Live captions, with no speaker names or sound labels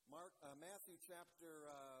chapter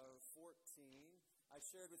 14. I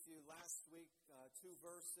shared with you last week 2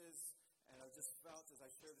 verses, and I just felt as I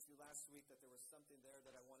shared with you last week that there was something there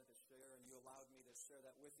that I wanted to share, and you allowed me to share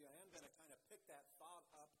that with you. I am going to kind of pick that thought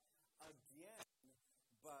up again,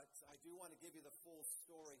 but I do want to give you the full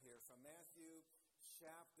story here from Matthew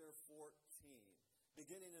chapter 14.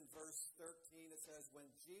 Beginning in verse 13, it says, "When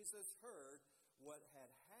Jesus heard what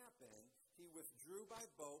had happened, he withdrew by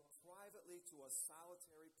boat privately to a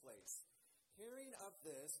solitary place. Hearing of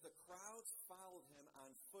this, the crowds followed him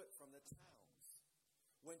on foot from the towns.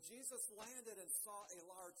 When Jesus landed and saw a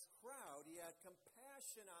large crowd, he had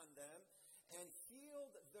compassion on them and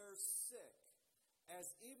healed their sick.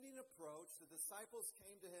 As evening approached, the disciples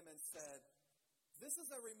came to him and said, 'This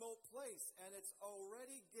is a remote place, and it's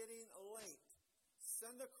already getting late.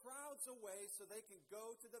 Send the crowds away so they can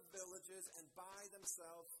go to the villages and buy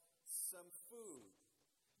themselves some food.'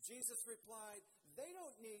 Jesus replied, 'They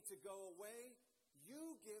don't need to go away.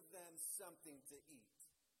 You give them something to eat.'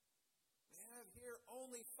 'We have here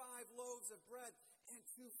only 5 loaves of bread and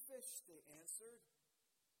 2 fish,' they answered.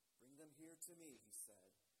 'Bring them here to me,' he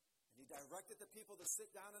said. And he directed the people to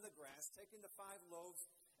sit down on the grass, taking the 5 loaves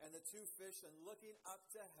and the 2 fish, and looking up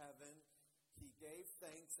to heaven, he gave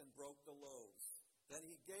thanks and broke the loaves. Then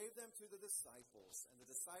he gave them to the disciples, and the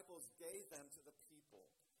disciples gave them to the people.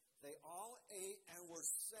 They all ate and were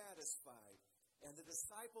satisfied. And the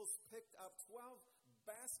disciples picked up 12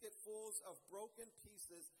 basketfuls of broken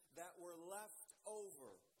pieces that were left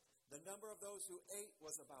over. The number of those who ate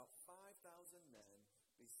was about 5,000 men,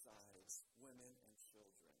 besides women and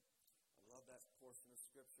children." I love that portion of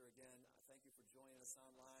Scripture again. I thank you for joining us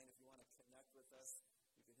online. If you want to connect with us,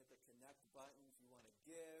 you can hit the connect button. If you want to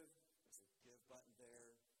give, there's a give button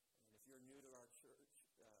there. And if you're new to our church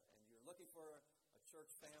and you're looking for a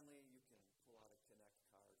church family, you can pull out a connect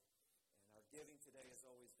card. And our giving today is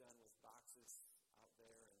always done with boxes out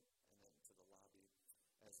there and then to the lobby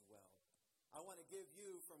as well. I want to give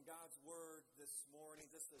you from God's Word this morning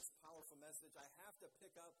just this powerful message. I have to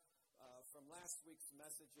pick up from last week's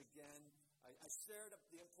message again. I shared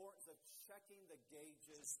the importance of checking the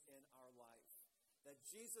gauges in our life. That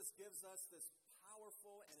Jesus gives us this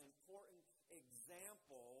powerful and important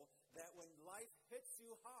example that when life hits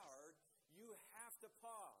you hard, you have to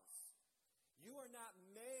pause. You are not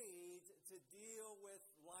made to deal with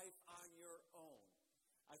life on your own.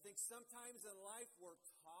 I think sometimes in life we're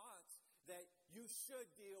taught that you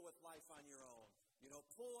should deal with life on your own. You know,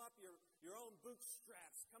 pull up your own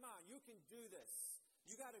bootstraps. Come on, you can do this.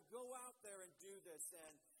 You got to go out there and do this.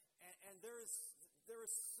 And there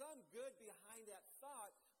is some good behind that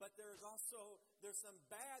thought, but there's some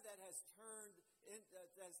bad that has that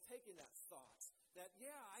has taken that thought. That,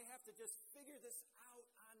 I have to just figure this out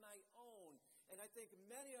on my own. And I think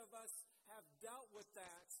many of us have dealt with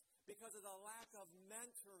that because of the lack of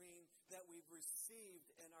mentoring that we've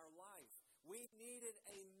received in our life. We needed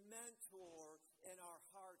a mentor in our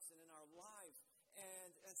hearts and in our life.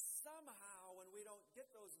 And somehow when we don't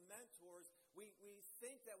get those mentors, we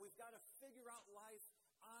think that we've got to figure out life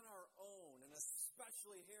on our own. And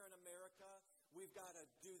especially here in America, we've got to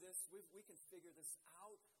do this. We can figure this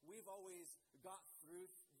out. We've always got through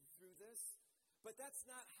this. But that's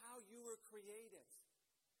not how you were created.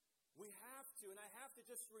 We have to, and I have to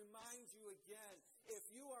just remind you again, if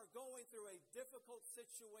you are going through a difficult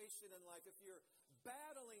situation in life, if you're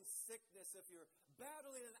battling sickness, if you're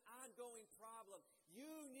battling an ongoing problem,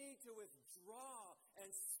 you need to withdraw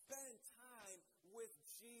and spend time with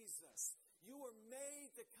Jesus. You were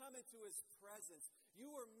made to come into His presence. You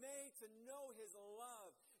were made to know His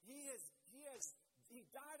love. He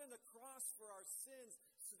died on the cross for our sins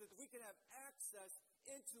so that we can have access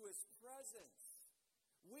into His presence.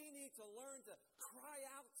 We need to learn to cry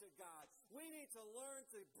out to God. We need to learn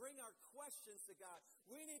to bring our questions to God.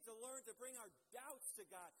 We need to learn to bring our doubts to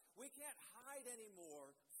God. We can't hide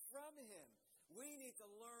anymore from Him. We need to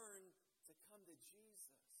learn to come to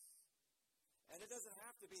Jesus. And it doesn't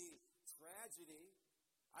have to be tragedy.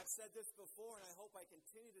 I've said this before, and I hope I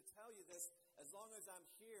continue to tell you this as long as I'm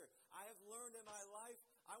here. I have learned in my life,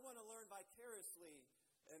 I want to learn vicariously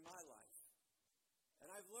in my life.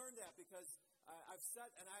 And I've learned that because I've said,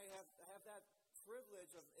 and I have that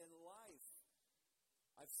privilege in life.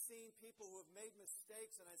 I've seen people who have made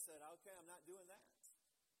mistakes, and I said, okay, I'm not doing that.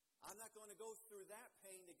 I'm not going to go through that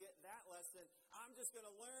pain to get that lesson. I'm just going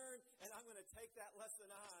to learn, and I'm going to take that lesson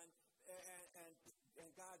on, and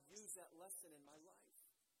God used that lesson in my life.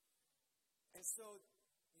 And so,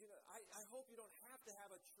 I hope you don't have to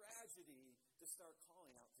have a tragedy to start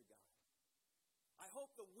calling out to God. I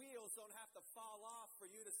hope the wheels don't have to fall off for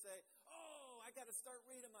you to say, I got to start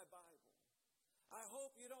reading my Bible. I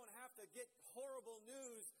hope you don't have to get horrible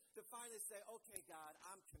news to finally say, okay, God,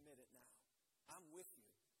 I'm committed now. I'm with you.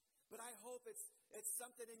 But I hope it's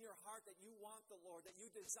something in your heart that you want the Lord, that you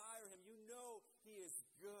desire Him. You know He is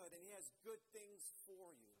good and He has good things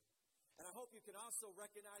for you. And I hope you can also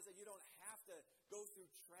recognize that you don't have to go through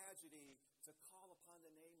tragedy to call upon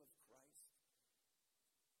the name of Christ.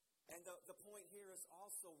 And the point here is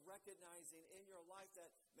also recognizing in your life that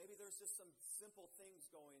maybe there's just some simple things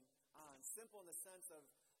going on. Simple in the sense of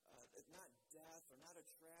not death or not a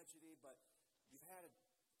tragedy, but you've had a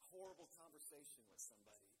horrible conversation with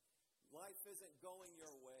somebody. Life isn't going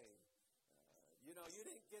your way. You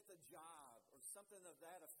didn't get the job or something of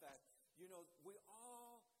that effect. We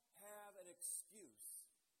all have an excuse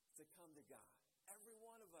to come to God. Every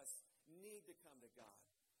one of us need to come to God.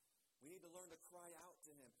 We need to learn to cry out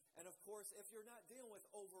to Him. And of course, if you're not dealing with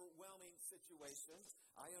overwhelming situations,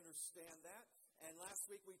 I understand that. And last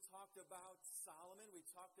week we talked about Solomon, we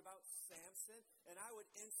talked about Samson, and I would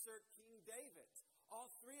insert King David. All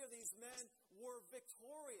three of these men were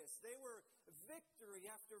victorious. They were victory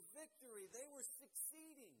after victory. They were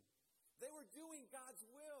succeeding. They were doing God's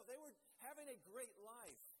will. They were having a great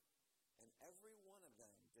life. And every one of them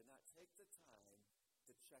did not take the time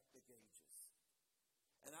to check the gauges.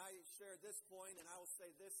 And I shared this point, and I will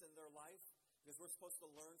say this in their life, because we're supposed to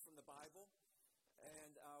learn from the Bible.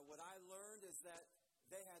 And what I learned is that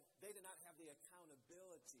they did not have the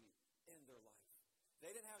accountability in their life.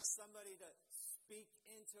 They didn't have somebody to speak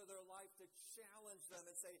into their life to challenge them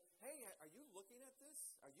and say, hey, are you looking at this?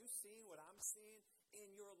 Are you seeing what I'm seeing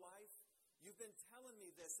in your life? You've been telling me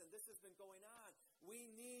this, and this has been going on. We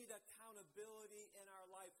need accountability in our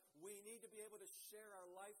life. We need to be able to share our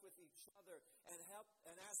life with each other and help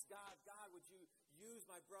and ask God, would you use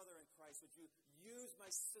my brother in Christ? Would you use my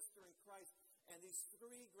sister in Christ? And these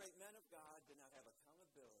three great men of God did not have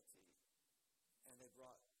accountability, and they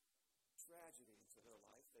brought tragedy into their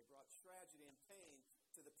life. They brought tragedy and pain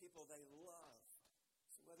to the people they love.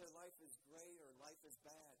 So whether life is great or life is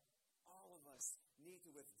bad, all of us need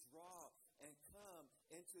to withdraw and come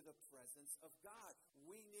into the presence of God.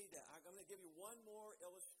 We need that. I'm going to give you one more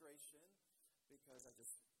illustration because I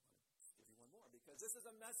just want to give you one more. Because this is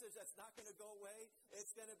a message that's not going to go away.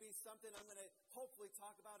 It's going to be something I'm going to hopefully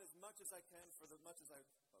talk about as much as I can for as much as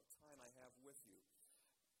time I have with you.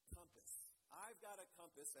 Compass. I've got a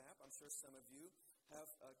Compass app. I'm sure some of you have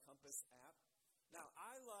a Compass app. Now,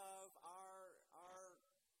 I love our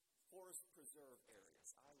forest preserve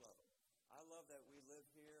areas. I love them. I love that we live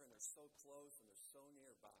here and they're so close and they're so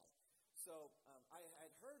nearby. So I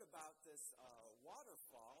had heard about this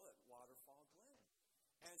waterfall at Waterfall Glen.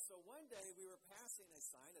 And so one day we were passing a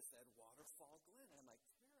sign that said Waterfall Glen. And I'm like,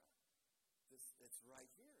 Tara, it's right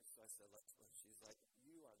here. So I said, she's like,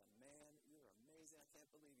 you are the man. You're amazing. I can't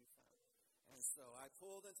believe you found it. And so I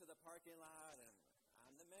pulled into the parking lot and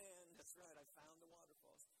I'm the man. That's right. I found the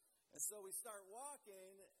waterfalls. And so we start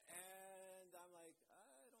walking and I'm like,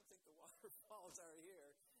 the waterfalls are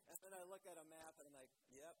here. And then I look at a map and I'm like,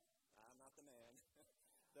 yep, I'm not the man.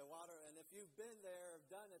 The water, and if you've been there,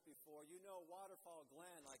 done it before, you know Waterfall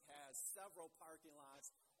Glen has several parking lots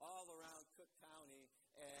all around Cook County,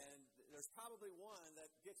 and there's probably one that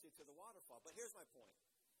gets you to the waterfall. But here's my point.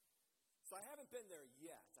 So I haven't been there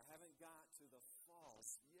yet. I haven't got to the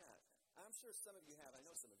falls yet. I'm sure some of you have. I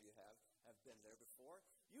know some of you have been there before.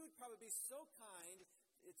 You would probably be so kind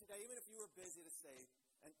today, even if you were busy, to say,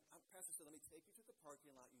 and Pastor said, let me take you to the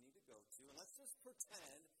parking lot you need to go to, and let's just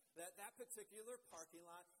pretend that particular parking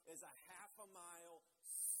lot is a half a mile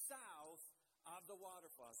south of the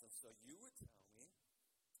waterfalls. And so you would tell me,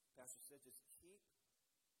 Pastor said, just keep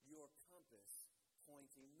your compass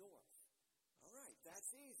pointing north. All right,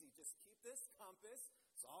 that's easy. Just keep this compass.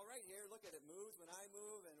 It's all right here. Look at it. Moves when I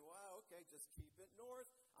move, and wow, okay, just keep it north.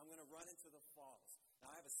 I'm going to run into the falls.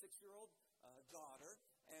 Now, I have a 6-year-old daughter,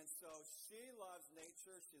 and so she loves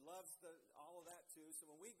nature. She loves all of that too. So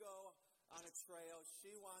when we go on a trail,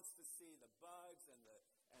 she wants to see the bugs and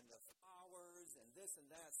the flowers and this and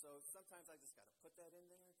that. So sometimes I just got to put that in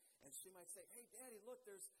there. And she might say, "Hey, Daddy, look,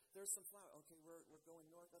 there's some flowers. Okay, we're going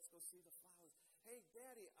north. Let's go see the flowers. Hey,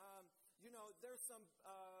 Daddy, there's some.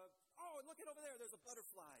 Look at over there. There's a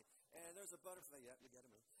butterfly, and there's a butterfly. Yep, you got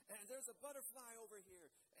to move. And there's a butterfly over here.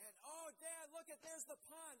 And Dad, look there's the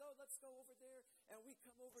pond. Oh, let's go over there. And we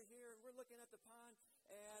come over here, and we're looking at the pond.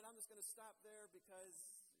 And I'm just going to stop there because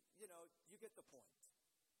you get the point.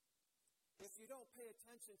 If you don't pay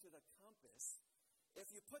attention to the compass, if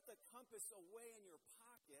you put the compass away in your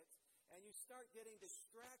pocket and you start getting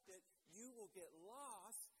distracted, you will get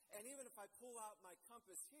lost. And even if I pull out my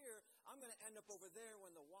compass here, I'm going to end up over there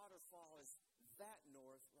when the waterfall is that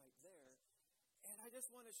north right there. And I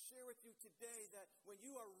just want to share with you today that when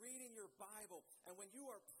you are reading your Bible and when you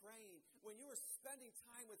are praying, when you are spending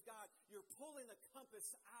time with God, you're pulling the compass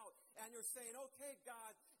out and you're saying, okay,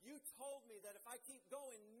 God, you told me that if I keep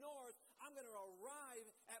going north, I'm going to arrive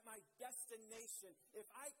at my destination. If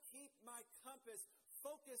I keep my compass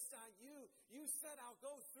focused on you, you said I'll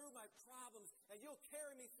go through my problems and you'll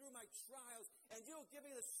carry me through my trials and you'll give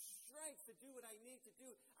me the strength to do what I need to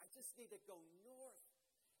do. I just need to go north.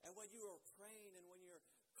 And when you are praying and when you're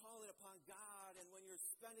calling upon God and when you're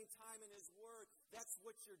spending time in His Word, that's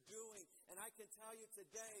what you're doing. And I can tell you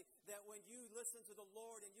today that when you listen to the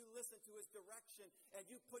Lord and you listen to His direction and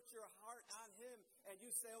you put your heart on Him and you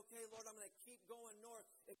say, okay, Lord, I'm going to keep going north.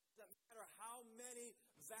 It doesn't matter how many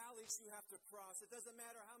valleys you have to cross. It doesn't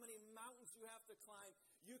matter how many mountains you have to climb.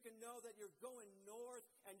 You can know that you're going north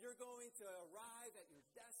and you're going to arrive at your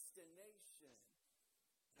destination.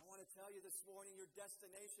 I want to tell you this morning, your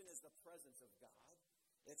destination is the presence of God.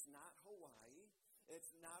 It's not Hawaii. It's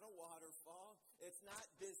not a waterfall. It's not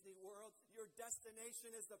Disney World. Your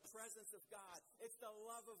destination is the presence of God. It's the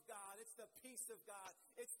love of God. It's the peace of God.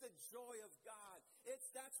 It's the joy of God.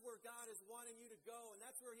 That's where God is wanting you to go, and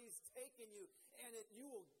that's where He's taking you. And you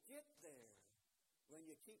will get there when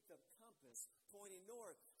you keep the compass pointing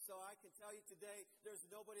north. So I can tell you today, there's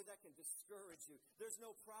nobody that can discourage you. There's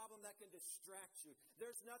no problem that can distract you.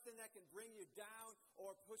 There's nothing that can bring you down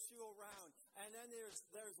or push you around. And then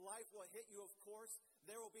there's life will hit you, of course.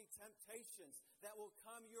 There will be temptations that will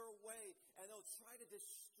come your way, and they'll try to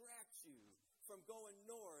distract you from going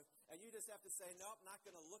north. And you just have to say, nope, not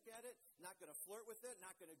going to look at it, not going to flirt with it,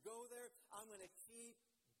 not going to go there. I'm going to keep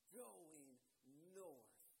going north.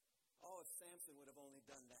 Oh, if Samson would have only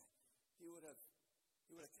done that, he would have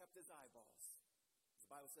kept his eyeballs. The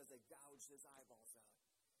Bible says they gouged his eyeballs out.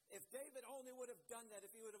 If David only would have done that, if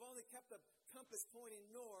he would have only kept the compass pointing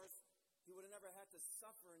north, he would have never had to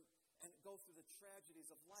suffer and go through the tragedies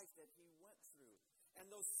of life that he went through. And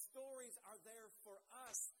those stories are there for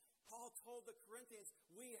us. Paul told the Corinthians,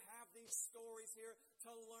 we have these stories here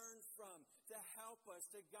to learn from, to help us,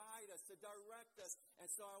 to guide us, to direct us. And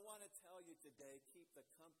so I want to tell you today, keep the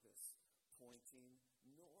compass pointing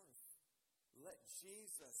north. Let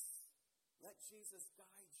Jesus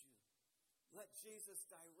guide you. Let Jesus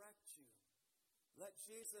direct you. Let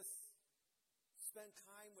Jesus spend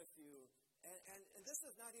time with you. And this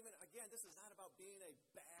is not even, again, this is not about being a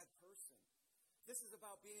bad person. This is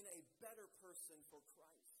about being a better person for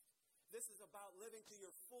Christ. This is about living to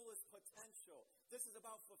your fullest potential. This is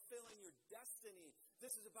about fulfilling your destiny.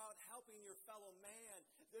 This is about helping your fellow man.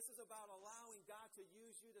 This is about allowing God to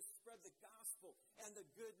use you to spread the gospel and the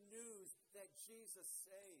good news that Jesus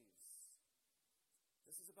saves.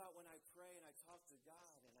 This is about when I pray and I talk to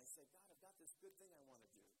God and I say, God, I've got this good thing I want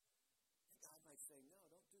to do. And God might say, no,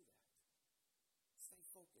 don't do that. Stay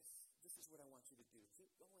focused. This is what I want you to do.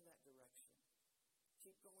 Keep going that direction.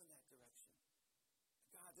 Keep going that direction.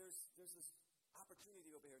 God, there's this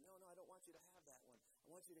opportunity over here. No, I don't want you to have that one.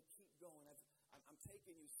 I want you to keep going. I'm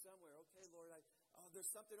taking you somewhere. Okay, Lord,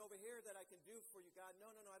 there's something over here that I can do for you, God.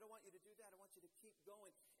 No, I don't want you to do that. I want you to keep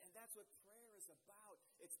going. And that's what prayer is about.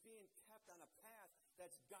 It's being kept on a path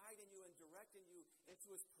that's guiding you and directing you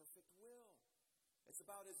into His perfect will. It's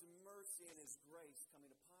about His mercy and His grace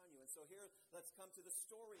coming upon you. And so here, let's come to the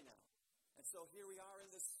story now. And so here we are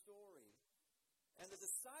in this story. And the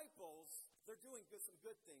disciples, they're doing some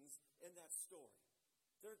good things in that story.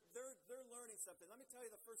 They're learning something. Let me tell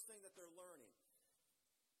you the first thing that they're learning.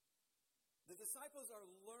 The disciples are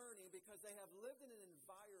learning because they have lived in an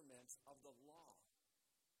environment of the law.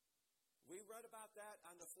 We read about that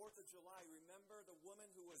on the 4th of July. Remember the woman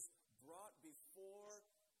who was brought before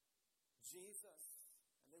Jesus,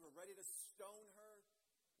 and they were ready to stone her?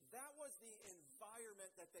 That was the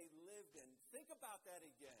environment that they lived in. Think about that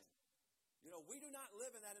again. You know, we do not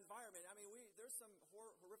live in that environment. I mean, there's some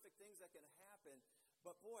horrific things that can happen,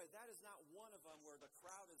 but boy, that is not one of them where the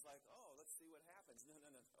crowd is like, oh, let's see what happens. No.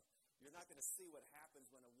 You're not going to see what happens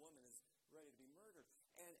when a woman is ready to be murdered.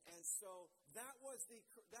 And so that was the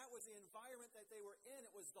environment that they were in.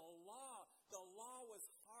 It was the law. The law was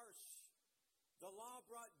harsh. The law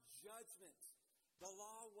brought judgment. The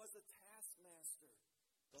law was a taskmaster.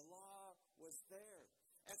 The law was there.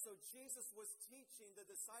 And so Jesus was teaching the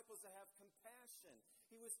disciples to have compassion.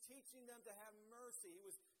 He was teaching them to have mercy. He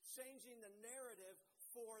was changing the narrative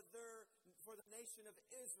for the nation of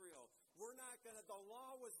Israel. The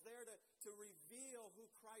law was there to reveal who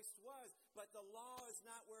Christ was, but the law is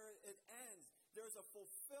not where it ends. There's a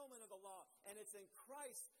fulfillment of the law, and it's in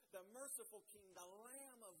Christ, the merciful King, the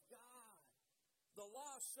Lamb of God. The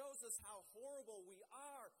law shows us how horrible we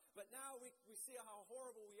are, but now we see how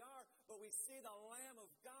horrible we are, but we see the Lamb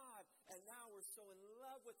of God, and now we're so in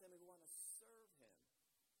love with him and we want to serve him.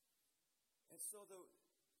 And so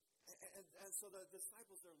the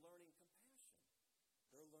disciples are learning compassion.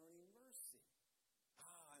 They're learning mercy.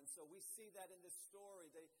 And so we see that in this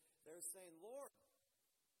story. They're saying, Lord,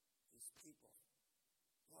 these people,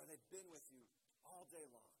 Lord, they've been with you all day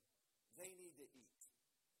long. They need to eat.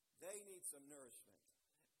 They need some nourishment.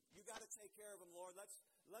 You got to take care of them, Lord.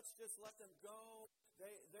 Let's just let them go.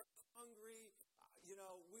 They're hungry.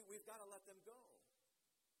 We've got to let them go.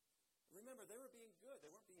 Remember, they were being good.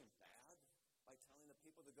 They weren't being bad by telling the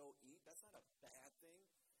people to go eat. That's not a bad thing.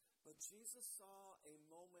 But Jesus saw a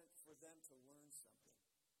moment for them to learn something.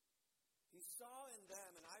 He saw in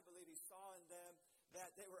them, and I believe he saw in them,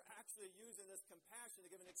 that they were actually using this compassion to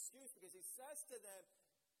give an excuse, because he says to them,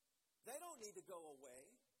 they don't need to go away.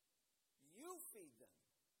 You feed them.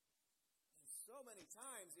 And so many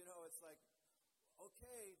times, it's like,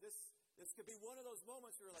 okay, this could be one of those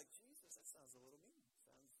moments where you're like, Jesus, that sounds a little mean.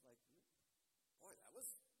 Sounds like, boy,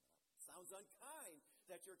 sounds unkind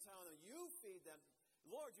that you're telling them, you feed them.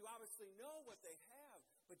 Lord, you obviously know what they have.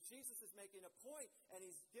 But Jesus is making a point, and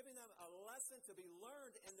he's giving them a lesson to be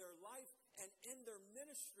learned in their life and in their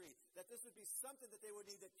ministry, that this would be something that they would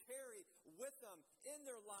need to carry with them in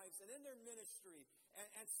their lives and in their ministry.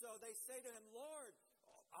 And so they say to him, Lord,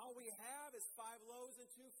 all we have is 5 loaves and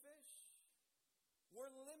 2 fish.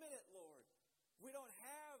 We're limited, Lord. We don't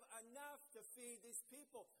have enough to feed these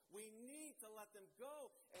people. We need to let them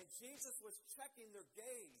go. And Jesus was checking their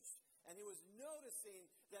gauge. And he was noticing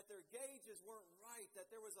that their gauges weren't right, that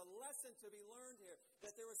there was a lesson to be learned here,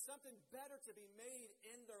 that there was something better to be made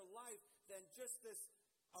in their life than just this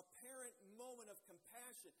apparent moment of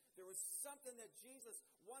compassion. There was something that Jesus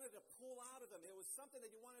wanted to pull out of them. It was something that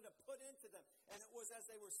he wanted to put into them. And it was as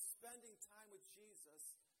they were spending time with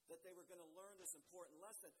Jesus that they were going to learn this important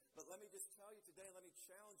lesson. But let me just tell you today, let me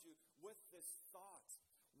challenge you with this thought.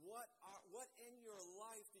 What in your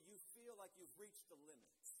life do you feel like you've reached the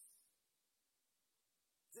limits?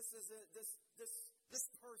 This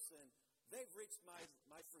person, they've reached my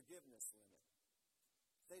forgiveness limit.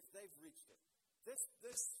 They've reached it.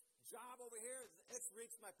 This job over here, it's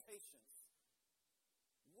reached my patience.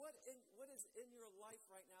 What is in your life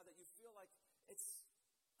right now that you feel like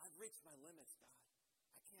I've reached my limits, God?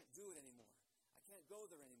 I can't do it anymore. I can't go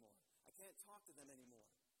there anymore. I can't talk to them anymore.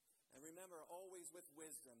 And remember, always with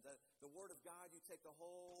wisdom, the Word of God, you take the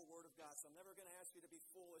whole Word of God. So I'm never going to ask you to be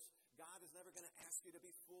foolish. God is never going to ask you to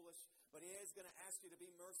be foolish, but he is going to ask you to be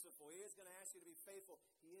merciful. He is going to ask you to be faithful.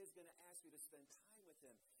 He is going to ask you to spend time with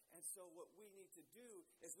him. And so what we need to do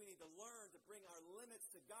is we need to learn to bring our limits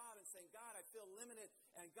to God and saying, God, I feel limited.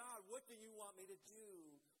 And God, what do you want me to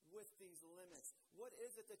do with these limits? What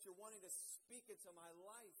is it that you're wanting to speak into my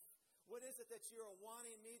life? What is it that you're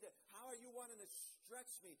wanting me to, how are you wanting to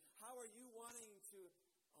stretch me? How are you wanting to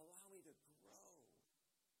allow me to grow?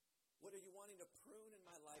 What are you wanting to prune in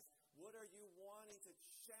my life? What are you wanting to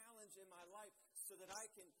challenge in my life so that I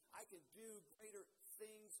can do greater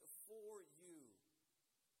things for you?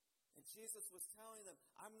 And Jesus was telling them,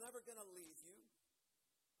 I'm never going to leave you.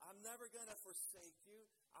 I'm never going to forsake you.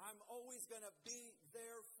 I'm always going to be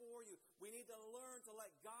there for you. We need to learn to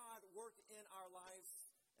let God work in our lives.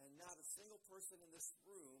 And not a single person in this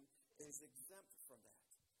room is exempt from that.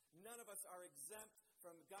 None of us are exempt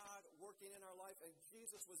from God working in our life. And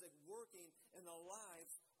Jesus was working in the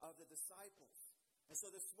lives of the disciples. And so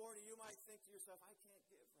this morning you might think to yourself, I can't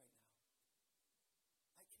give right now.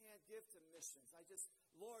 I can't give to missions.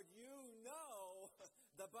 Lord, you know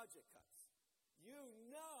the budget cuts. You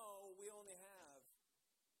know we only have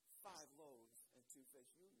 5 loaves and 2 fish.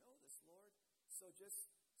 You know this, Lord. So just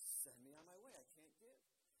send me on my way. I can't give.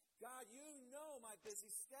 God, you know my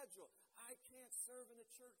busy schedule. I can't serve in the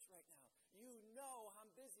church right now. You know how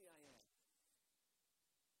busy I am.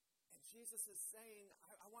 And Jesus is saying,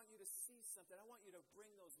 I want you to see something. I want you to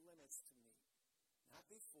bring those limits to me. Not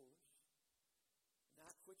be foolish.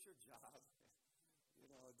 Not quit your job.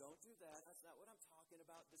 Don't do that. That's not what I'm talking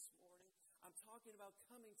about this morning. I'm talking about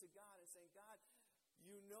coming to God and saying, God,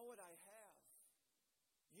 you know what I have.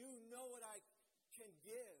 You know what I can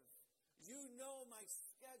give. You know my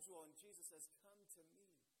schedule. And Jesus says, come to me.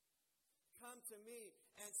 Come to me.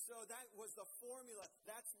 And so that was the formula.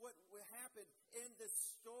 That's what happened in this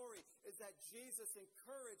story, is that Jesus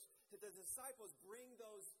encouraged the disciples, bring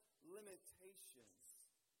those limitations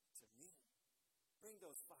to me. Bring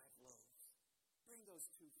those 5 loaves. Bring those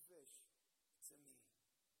 2 fish to me.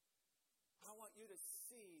 I want want you to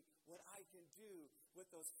see what I can do with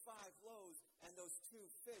those 5 loaves and those 2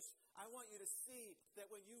 fish. I want you to see that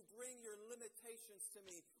when you bring your limitations to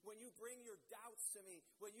me, when you bring your doubts to me,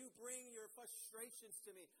 when you bring your frustrations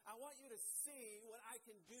to me, I want you to see what I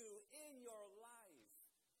can do in your life.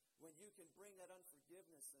 When you can bring that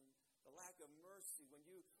unforgiveness and the lack of mercy, when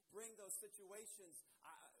you bring those situations,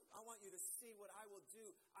 I want you to see what I will do.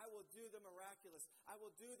 I will do the miraculous. I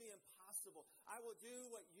will do the impossible. I will do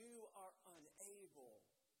what you are unable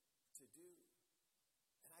to do.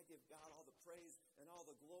 And I give God all the praise and all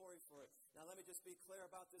the glory for it. Now let me just be clear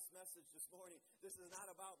about this message this morning. This is not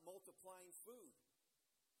about multiplying food.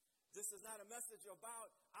 This is not a message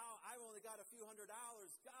about, oh, I've only got a few $100.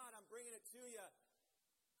 God, I'm bringing it to you.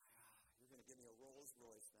 You're going to give me a Rolls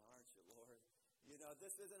Royce now, aren't you, Lord? You know,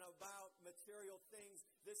 this isn't about material things.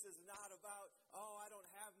 This is not about, oh, I don't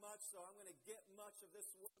have much, so I'm going to get much of this.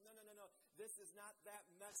 No. This is not that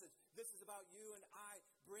message. This is about you and I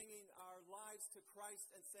bringing our lives to Christ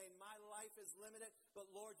and saying, my life is limited, but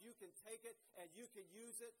Lord, you can take it and you can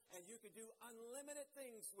use it and you can do unlimited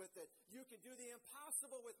things with it. You can do the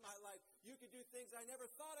impossible with my life. You can do things I never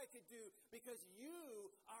thought I could do because you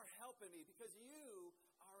are helping me, because you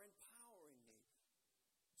are empowering me.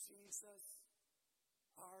 Jesus,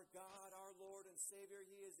 our God, our Lord and Savior,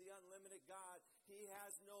 He is the unlimited God. He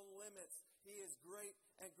has no limits. He is great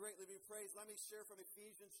and greatly be praised. Let me share from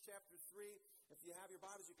Ephesians chapter 3. If you have your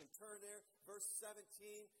Bibles, you can turn there. Verse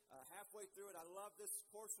 17, halfway through it. I love this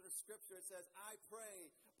portion of Scripture. It says, I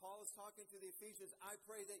pray, Paul is talking to the Ephesians, I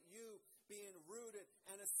pray that you, being rooted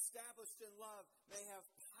and established in love, may have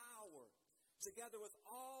power, together with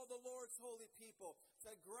all the Lord's holy people,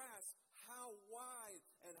 to grasp how wide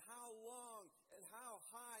and how long and how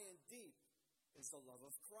high and deep is the love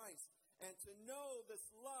of Christ, and to know this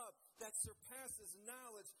love that surpasses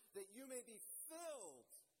knowledge, that you may be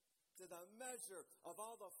filled to the measure of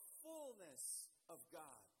all the fullness of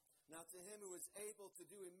God. Now to Him who is able to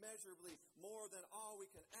do immeasurably more than all we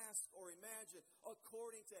can ask or imagine,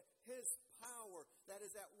 according to His power that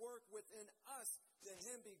is at work within us, to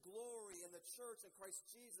Him be glory in the church and Christ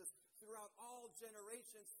Jesus throughout all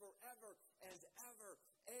generations forever and ever.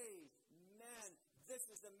 Amen. This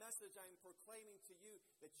is the message I'm proclaiming to you,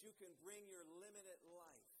 that you can bring your limited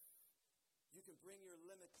life. You can bring your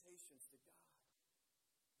limitations to God.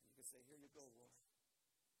 And you can say, here you go, Lord.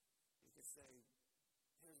 You can say,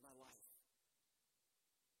 here's my life.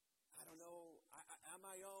 I don't know, on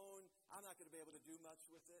my own, I'm not going to be able to do much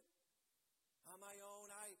with it. On my own,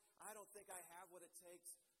 I don't think I have what it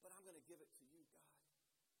takes, but I'm going to give it to you, God.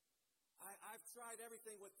 I've tried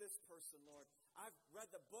everything with this person, Lord. I've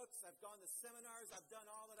read the books. I've gone to seminars. I've done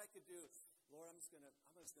all that I could do. Lord, I'm just going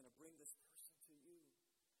to bring this person to you.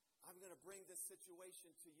 I'm going to bring this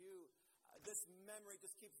situation to you. This memory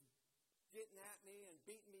just keeps getting at me and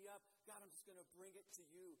beating me up. God, I'm just going to bring it to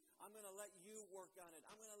you. I'm going to let you work on it.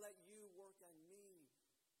 I'm going to let you work on me.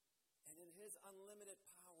 And in His unlimited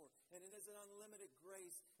power, and in His unlimited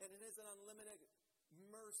grace, and in His unlimited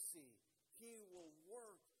mercy, He will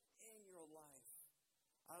work in your life.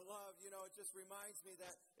 I love, it just reminds me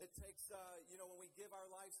that it takes, when we give our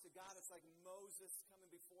lives to God, it's like Moses coming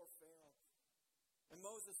before Pharaoh. And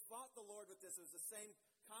Moses fought the Lord with this. It was the same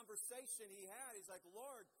conversation he had. He's like,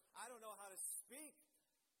 Lord, I don't know how to speak.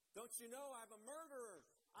 Don't you know I'm a murderer?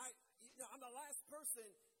 I'm the last person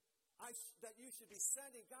that you should be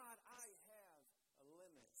sending. God, I have a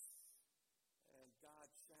limit. And God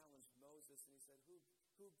challenged Moses and He said,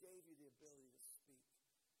 who gave you the ability to speak?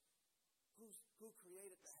 Who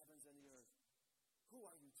created the heavens and the earth? Who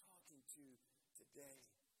are you talking to today?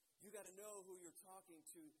 You got to know who you're talking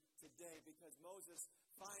to today, because Moses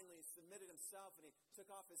finally submitted himself and he took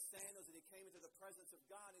off his sandals and he came into the presence of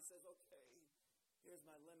God. He says, okay, here's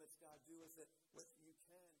my limits, God. Do with it what you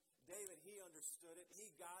can. David, he understood it.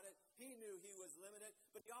 He got it. He knew he was limited,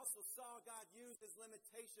 but he also saw God use his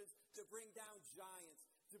limitations to bring down giants,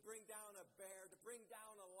 to bring down a bear, to bring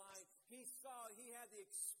down a lion. He had the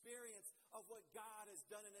experience of what God has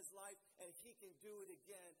done in his life, and he can do it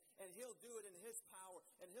again. And he'll do it in his power,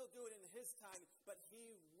 and he'll do it in his time, but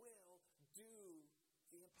he will do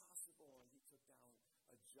the impossible. And he took down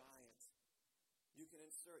a giant. You can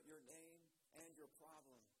insert your name and your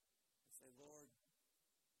problem and say, Lord,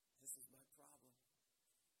 this is my problem.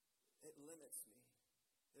 It limits me.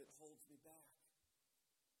 It holds me back.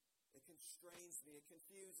 It constrains me. It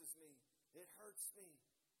confuses me. It hurts me.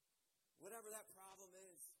 Whatever that problem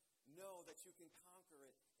is, know that you can conquer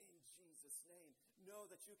it in Jesus' name. Know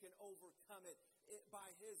that you can overcome it by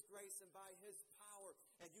His grace and by His power.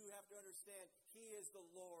 And you have to understand, He is the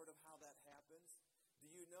Lord of how that happens. Do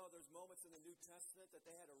you know there's moments in the New Testament that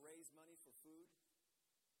they had to raise money for food?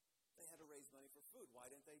 They had to raise money for food. Why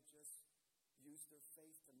didn't they just use their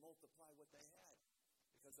faith to multiply what they had?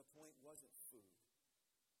 Because the point wasn't food.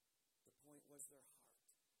 The point was their heart.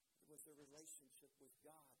 It was their relationship with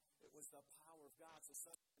God. It was the power of God. So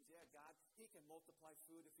sometimes, yeah, God, He can multiply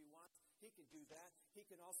food if He wants. He can do that. He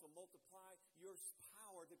can also multiply your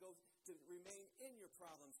power to remain in your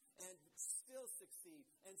problems and still succeed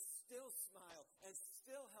and still smile and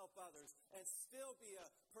still help others and still be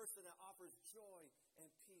a person that offers joy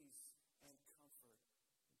and peace and comfort.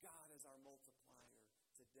 God is our multiplier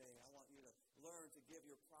today. I want you to learn to give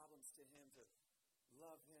your problems to Him, to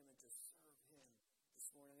love Him, and to serve Him.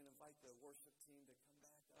 This morning, I'm going to invite the worship team to come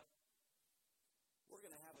back up. We're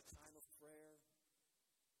going to have a time of prayer.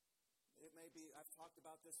 It may be, I've talked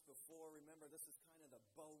about this before. Remember, this is kind of the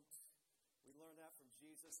boat. We learned that from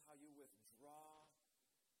Jesus, how you withdraw.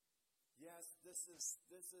 Yes, this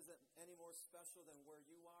isn't any more special than where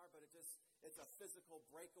you are, but it's a physical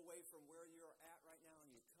breakaway from where you're at right now,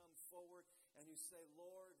 and you come forward and you say,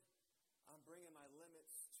 Lord, I'm bringing my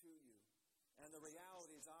limits to you. And the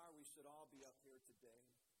realities are we should all be up here today.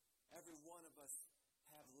 Every one of us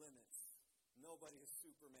have limits. Nobody is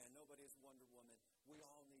Superman. Nobody is Wonder Woman. We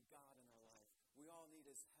all need God in our life. We all need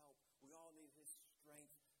His help. We all need His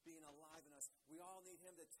strength being alive in us. We all need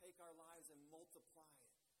Him to take our lives and multiply it.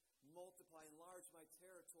 Multiply, enlarge my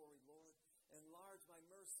territory, Lord. Enlarge my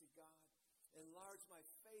mercy, God. Enlarge my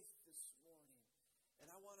faith this morning.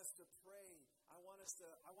 And I want us to pray. I want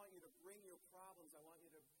you to bring your problems. I want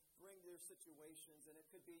you to bring your situations. And it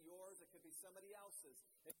could be yours. It could be somebody else's.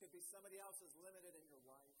 It could be somebody else's limited in your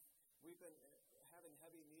life. We've been having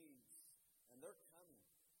heavy needs, and they're coming.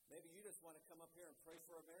 Maybe you just want to come up here and pray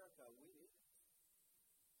for America. We need it.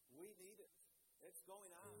 We need it. It's going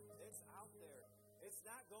on. It's out there. It's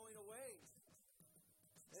not going away.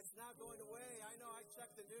 It's not going away. I know I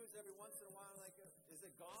check the news every once in a while. Like, is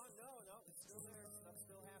it gone? No, it's still there. Stuff's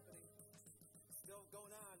still happening. Still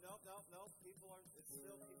going on. No. People are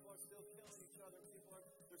still killing each other.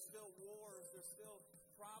 There's still wars. There's still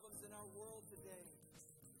problems in our world today.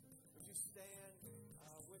 Would you stand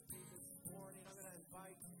with me this morning? I'm going to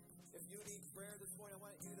invite, if you need prayer this morning, I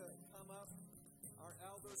want you to come up. Our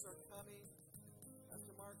elders are coming.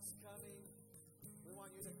 Pastor Mark's coming. We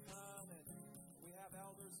want you to come, and we have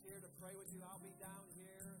elders here to pray with you. I'll be down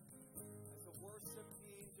here as the worship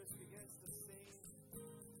team just begins to sing.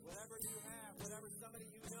 Whatever you have, whatever somebody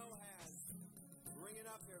you know has, bring it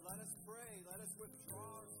up here. Let us pray. Let us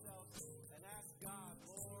withdraw ourselves and ask God,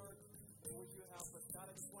 Lord, would you help us? God,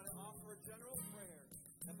 I just want to offer a general prayer.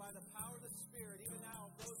 And by the power of the Spirit, even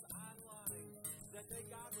now, those online, that they,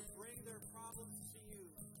 God, would bring their problems to you.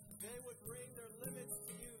 They would bring their limits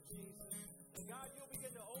to you, Jesus. And God, you'll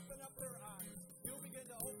begin to open up their eyes. You'll begin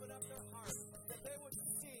to open up their hearts. That they would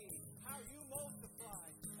see how you multiply.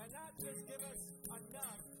 And not just give us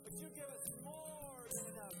enough, but you give us more than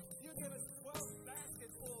enough. You give us 12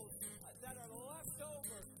 basketfuls that are left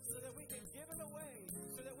over so that we can give it away,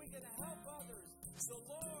 so that we can help others. So,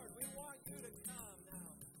 Lord,